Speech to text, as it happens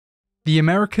The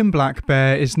American black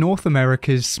bear is North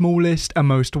America's smallest and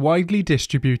most widely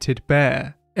distributed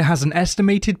bear. It has an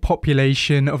estimated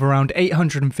population of around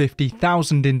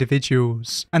 850,000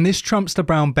 individuals, and this trumps the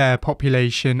brown bear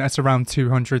population at around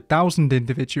 200,000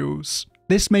 individuals.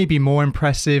 This may be more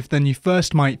impressive than you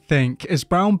first might think, as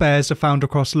brown bears are found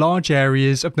across large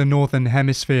areas of the northern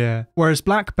hemisphere, whereas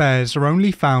black bears are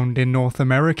only found in North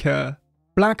America.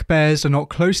 Black bears are not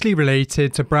closely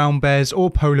related to brown bears or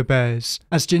polar bears,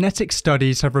 as genetic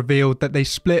studies have revealed that they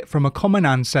split from a common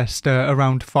ancestor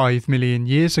around 5 million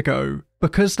years ago.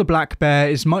 Because the black bear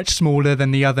is much smaller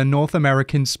than the other North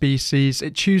American species,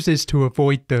 it chooses to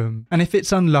avoid them, and if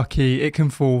it's unlucky, it can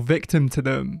fall victim to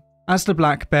them. As the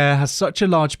black bear has such a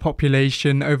large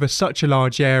population over such a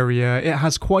large area, it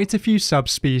has quite a few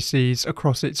subspecies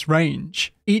across its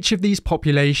range. Each of these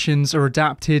populations are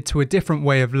adapted to a different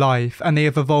way of life, and they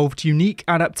have evolved unique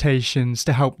adaptations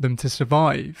to help them to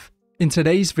survive. In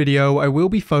today's video, I will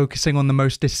be focusing on the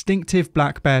most distinctive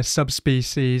black bear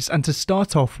subspecies, and to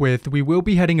start off with, we will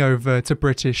be heading over to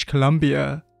British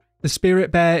Columbia. The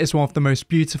spirit bear is one of the most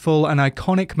beautiful and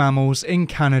iconic mammals in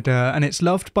Canada, and it's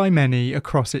loved by many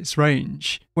across its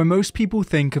range. When most people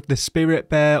think of the spirit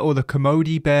bear or the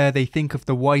Commodore bear, they think of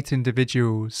the white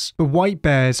individuals. But white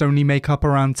bears only make up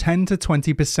around 10 to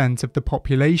 20% of the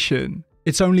population.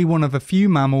 It's only one of a few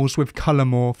mammals with colour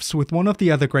morphs, with one of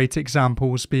the other great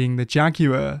examples being the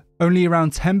jaguar. Only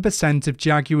around 10% of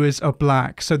jaguars are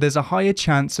black, so there's a higher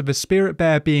chance of a spirit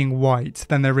bear being white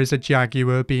than there is a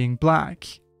jaguar being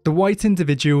black. The white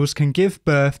individuals can give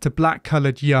birth to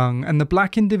black-coloured young, and the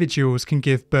black individuals can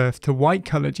give birth to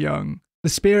white-coloured young. The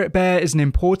spirit bear is an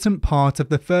important part of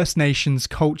the First Nations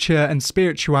culture and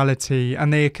spirituality,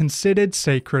 and they are considered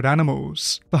sacred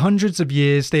animals. For hundreds of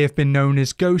years, they have been known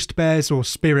as ghost bears or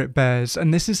spirit bears,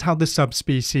 and this is how the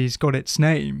subspecies got its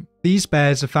name. These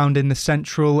bears are found in the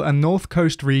central and north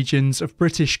coast regions of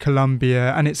British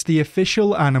Columbia, and it's the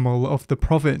official animal of the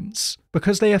province.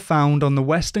 Because they are found on the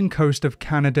western coast of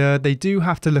Canada, they do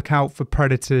have to look out for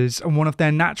predators, and one of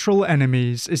their natural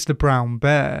enemies is the brown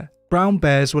bear. Brown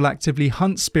bears will actively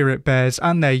hunt spirit bears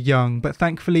and their young, but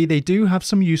thankfully they do have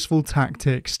some useful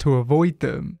tactics to avoid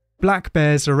them. Black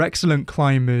bears are excellent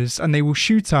climbers, and they will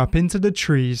shoot up into the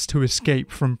trees to escape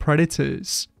from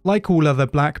predators. Like all other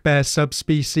black bear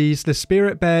subspecies, the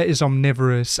spirit bear is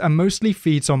omnivorous and mostly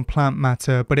feeds on plant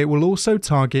matter, but it will also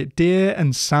target deer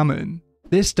and salmon.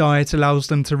 This diet allows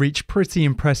them to reach pretty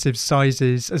impressive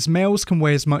sizes, as males can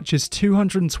weigh as much as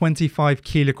 225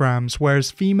 kilograms,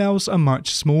 whereas females are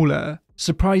much smaller.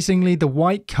 Surprisingly, the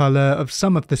white colour of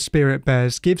some of the spirit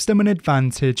bears gives them an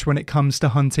advantage when it comes to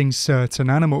hunting certain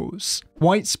animals.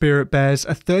 White spirit bears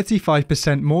are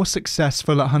 35% more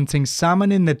successful at hunting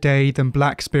salmon in the day than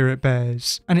black spirit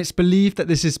bears, and it's believed that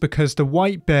this is because the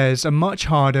white bears are much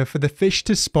harder for the fish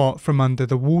to spot from under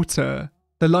the water.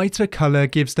 The lighter colour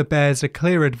gives the bears a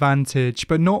clear advantage,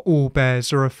 but not all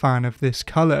bears are a fan of this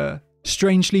colour.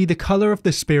 Strangely, the colour of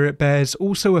the spirit bears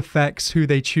also affects who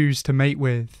they choose to mate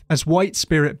with, as white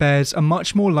spirit bears are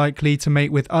much more likely to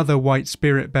mate with other white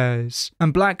spirit bears,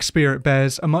 and black spirit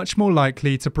bears are much more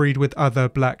likely to breed with other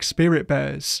black spirit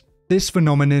bears. This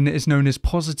phenomenon is known as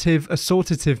positive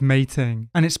assortative mating,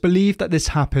 and it's believed that this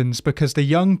happens because the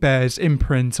young bears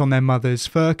imprint on their mother's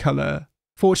fur colour.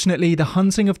 Fortunately, the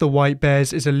hunting of the white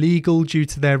bears is illegal due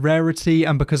to their rarity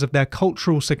and because of their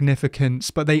cultural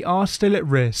significance, but they are still at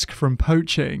risk from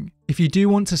poaching. If you do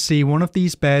want to see one of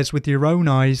these bears with your own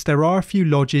eyes, there are a few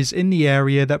lodges in the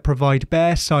area that provide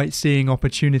bear sightseeing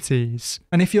opportunities,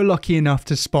 and if you're lucky enough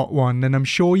to spot one, then I'm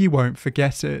sure you won't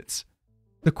forget it.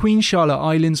 The Queen Charlotte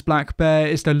Islands black bear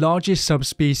is the largest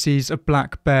subspecies of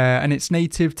black bear, and it's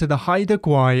native to the Haida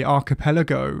Gwaii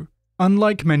archipelago.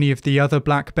 Unlike many of the other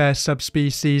black bear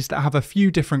subspecies that have a few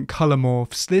different colour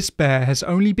morphs, this bear has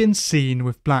only been seen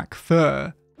with black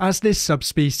fur. As this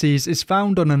subspecies is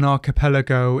found on an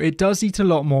archipelago, it does eat a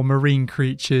lot more marine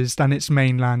creatures than its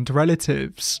mainland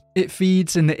relatives. It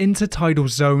feeds in the intertidal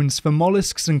zones for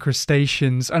mollusks and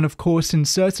crustaceans, and of course in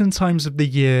certain times of the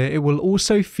year it will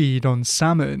also feed on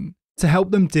salmon. To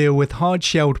help them deal with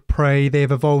hard-shelled prey, they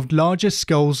have evolved larger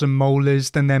skulls and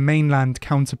molars than their mainland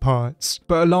counterparts,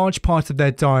 but a large part of their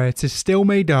diet is still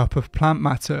made up of plant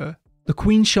matter. The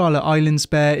Queen Charlotte Islands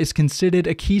bear is considered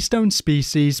a keystone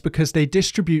species because they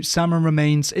distribute salmon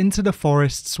remains into the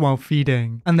forests while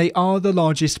feeding, and they are the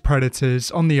largest predators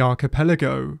on the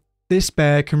archipelago. This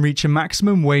bear can reach a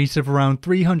maximum weight of around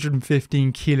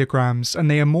 315 kilograms,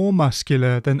 and they are more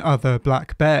muscular than other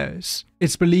black bears.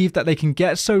 It's believed that they can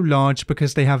get so large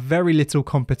because they have very little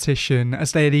competition,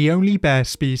 as they are the only bear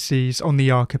species on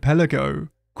the archipelago.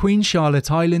 Queen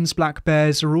Charlotte Islands black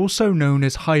bears are also known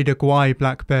as Haida Gwaii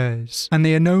black bears, and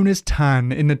they are known as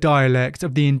tan in the dialect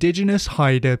of the indigenous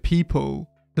Haida people.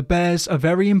 The bears are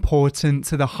very important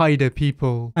to the Haida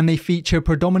people, and they feature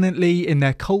predominantly in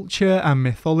their culture and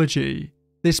mythology.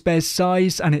 This bear's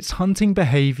size and its hunting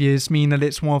behaviours mean that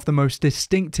it's one of the most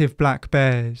distinctive black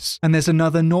bears, and there's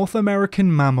another North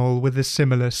American mammal with a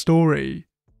similar story.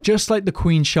 Just like the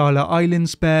Queen Charlotte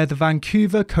Islands bear, the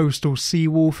Vancouver coastal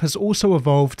seawolf has also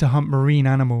evolved to hunt marine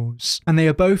animals, and they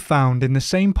are both found in the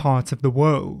same part of the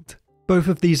world. Both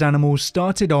of these animals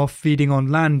started off feeding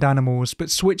on land animals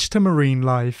but switched to marine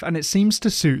life, and it seems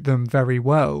to suit them very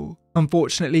well.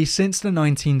 Unfortunately, since the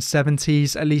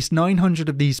 1970s, at least 900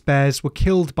 of these bears were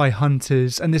killed by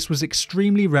hunters, and this was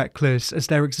extremely reckless as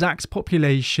their exact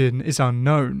population is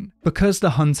unknown. Because the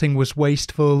hunting was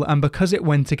wasteful and because it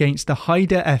went against the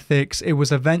Haida ethics, it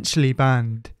was eventually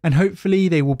banned, and hopefully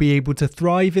they will be able to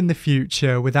thrive in the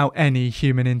future without any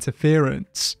human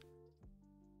interference.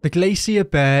 The Glacier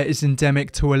Bear is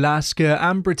endemic to Alaska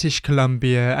and British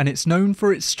Columbia, and it's known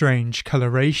for its strange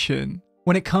coloration.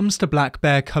 When it comes to black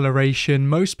bear coloration,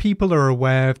 most people are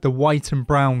aware of the white and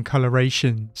brown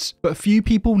colorations, but few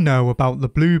people know about the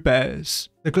blue bears.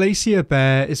 The Glacier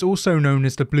Bear is also known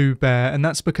as the blue bear, and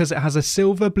that's because it has a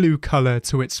silver blue colour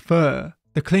to its fur.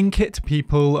 The Tlingit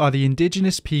people are the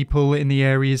indigenous people in the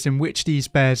areas in which these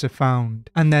bears are found,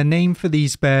 and their name for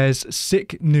these bears,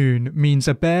 Sik Noon, means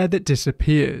a bear that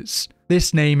disappears.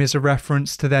 This name is a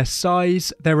reference to their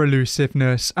size, their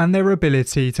elusiveness, and their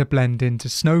ability to blend into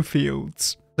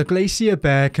snowfields. The Glacier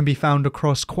Bear can be found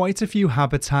across quite a few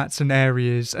habitats and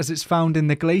areas, as it's found in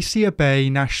the Glacier Bay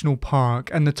National Park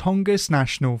and the Tongass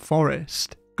National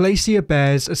Forest. Glacier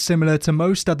bears are similar to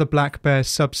most other black bear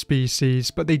subspecies,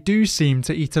 but they do seem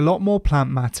to eat a lot more plant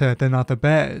matter than other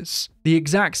bears. The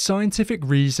exact scientific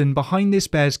reason behind this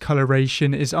bear's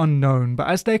coloration is unknown, but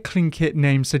as their Tlingit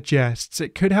name suggests,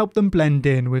 it could help them blend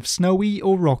in with snowy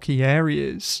or rocky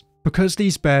areas. Because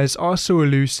these bears are so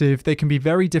elusive, they can be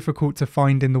very difficult to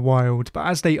find in the wild, but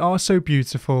as they are so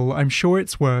beautiful, I'm sure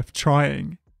it's worth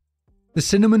trying. The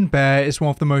cinnamon bear is one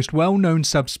of the most well-known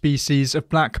subspecies of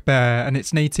black bear, and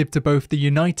it's native to both the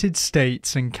United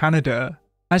States and Canada.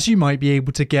 As you might be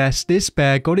able to guess, this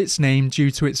bear got its name due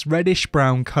to its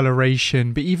reddish-brown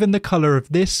coloration, but even the colour of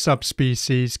this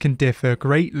subspecies can differ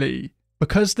greatly.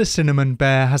 Because the cinnamon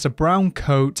bear has a brown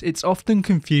coat, it's often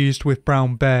confused with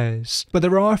brown bears, but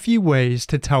there are a few ways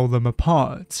to tell them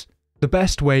apart. The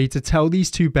best way to tell these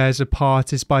two bears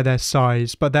apart is by their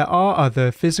size, but there are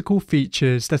other physical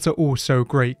features that are also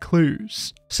great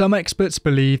clues. Some experts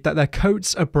believe that their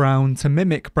coats are brown to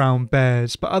mimic brown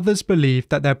bears, but others believe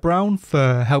that their brown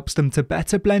fur helps them to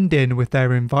better blend in with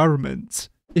their environment.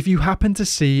 If you happen to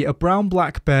see a brown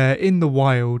black bear in the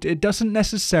wild, it doesn't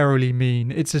necessarily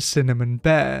mean it's a cinnamon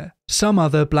bear. Some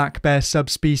other black bear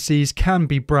subspecies can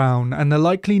be brown, and the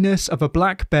likeliness of a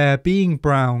black bear being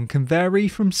brown can vary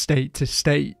from state to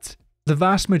state. The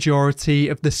vast majority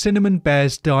of the cinnamon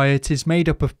bear's diet is made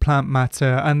up of plant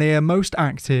matter, and they are most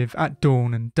active at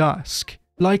dawn and dusk.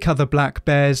 Like other black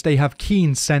bears, they have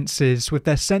keen senses, with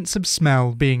their sense of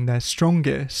smell being their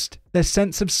strongest. Their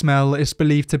sense of smell is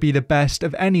believed to be the best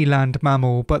of any land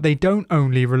mammal, but they don't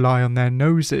only rely on their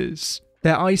noses.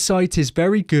 Their eyesight is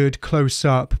very good close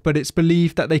up, but it's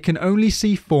believed that they can only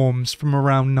see forms from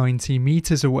around 90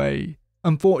 meters away.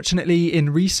 Unfortunately,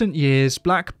 in recent years,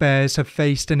 black bears have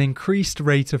faced an increased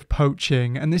rate of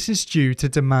poaching, and this is due to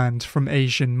demand from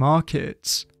Asian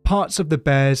markets. Parts of the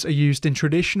bears are used in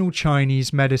traditional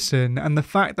Chinese medicine, and the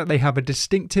fact that they have a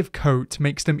distinctive coat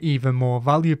makes them even more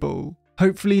valuable.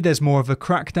 Hopefully there's more of a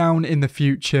crackdown in the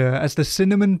future, as the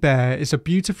cinnamon bear is a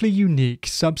beautifully unique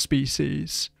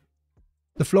subspecies.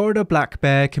 The Florida black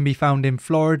bear can be found in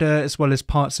Florida as well as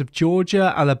parts of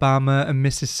Georgia, Alabama and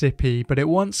Mississippi, but it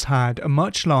once had a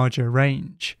much larger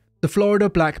range. The Florida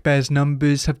black bear's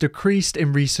numbers have decreased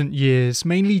in recent years,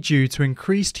 mainly due to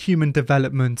increased human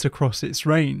development across its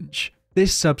range.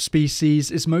 This subspecies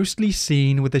is mostly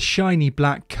seen with a shiny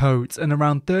black coat, and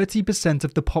around 30%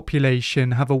 of the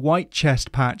population have a white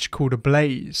chest patch called a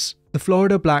blaze. The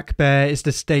Florida black bear is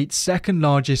the state's second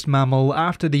largest mammal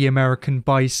after the American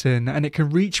bison, and it can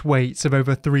reach weights of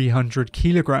over 300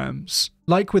 kilograms.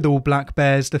 Like with all black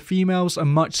bears, the females are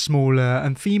much smaller,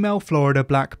 and female Florida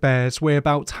black bears weigh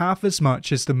about half as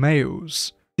much as the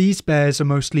males. These bears are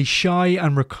mostly shy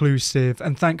and reclusive,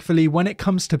 and thankfully when it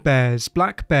comes to bears,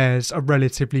 black bears are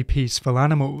relatively peaceful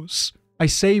animals. I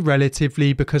say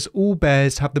relatively because all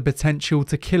bears have the potential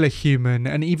to kill a human,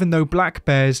 and even though black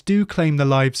bears do claim the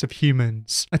lives of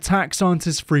humans, attacks aren't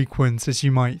as frequent as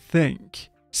you might think.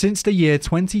 Since the year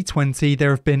 2020,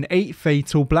 there have been 8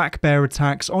 fatal black bear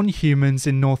attacks on humans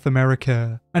in North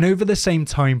America, and over the same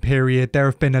time period there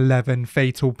have been 11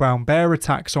 fatal brown bear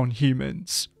attacks on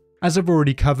humans. As I've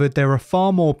already covered, there are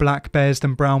far more black bears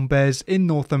than brown bears in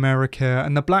North America,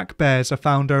 and the black bears are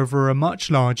found over a much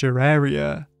larger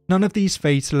area. None of these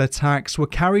fatal attacks were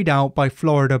carried out by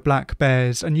Florida black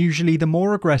bears, and usually the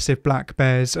more aggressive black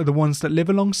bears are the ones that live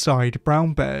alongside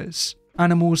brown bears.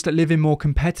 Animals that live in more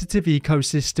competitive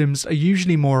ecosystems are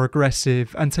usually more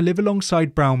aggressive, and to live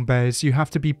alongside brown bears you have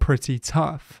to be pretty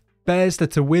tough. Bears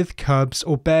that are with cubs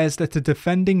or bears that are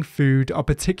defending food are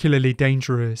particularly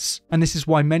dangerous, and this is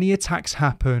why many attacks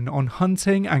happen on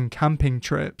hunting and camping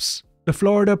trips. The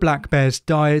Florida black bear's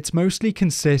diet mostly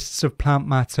consists of plant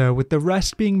matter, with the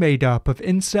rest being made up of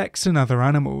insects and other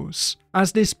animals.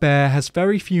 As this bear has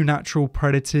very few natural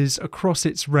predators across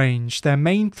its range, their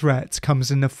main threat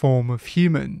comes in the form of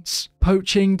humans.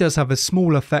 Poaching does have a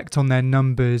small effect on their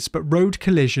numbers, but road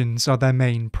collisions are their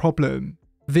main problem.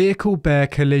 Vehicle-bear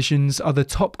collisions are the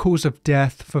top cause of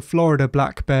death for Florida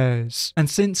black bears, and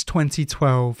since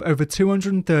 2012, over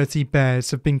 230 bears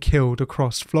have been killed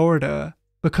across Florida.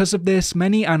 Because of this,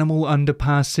 many animal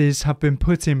underpasses have been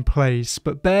put in place,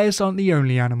 but bears aren't the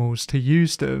only animals to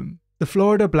use them. The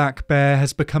Florida black bear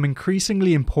has become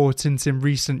increasingly important in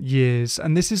recent years,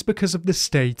 and this is because of the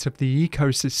state of the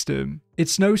ecosystem.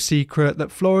 It's no secret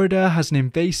that Florida has an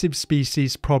invasive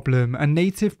species problem, and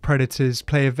native predators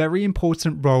play a very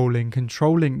important role in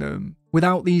controlling them.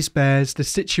 Without these bears, the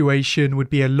situation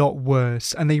would be a lot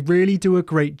worse, and they really do a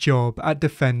great job at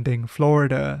defending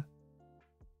Florida.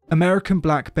 American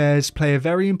black bears play a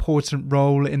very important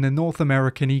role in the North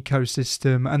American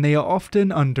ecosystem, and they are often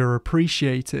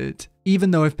underappreciated.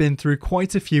 Even though I've been through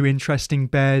quite a few interesting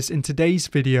bears in today's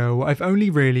video, I've only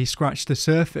really scratched the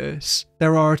surface.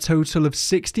 There are a total of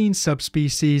 16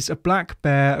 subspecies of black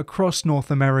bear across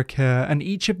North America, and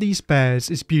each of these bears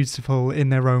is beautiful in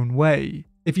their own way.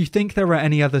 If you think there are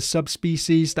any other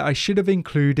subspecies that I should have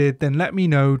included, then let me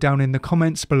know down in the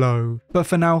comments below. But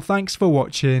for now, thanks for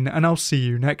watching, and I'll see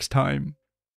you next time.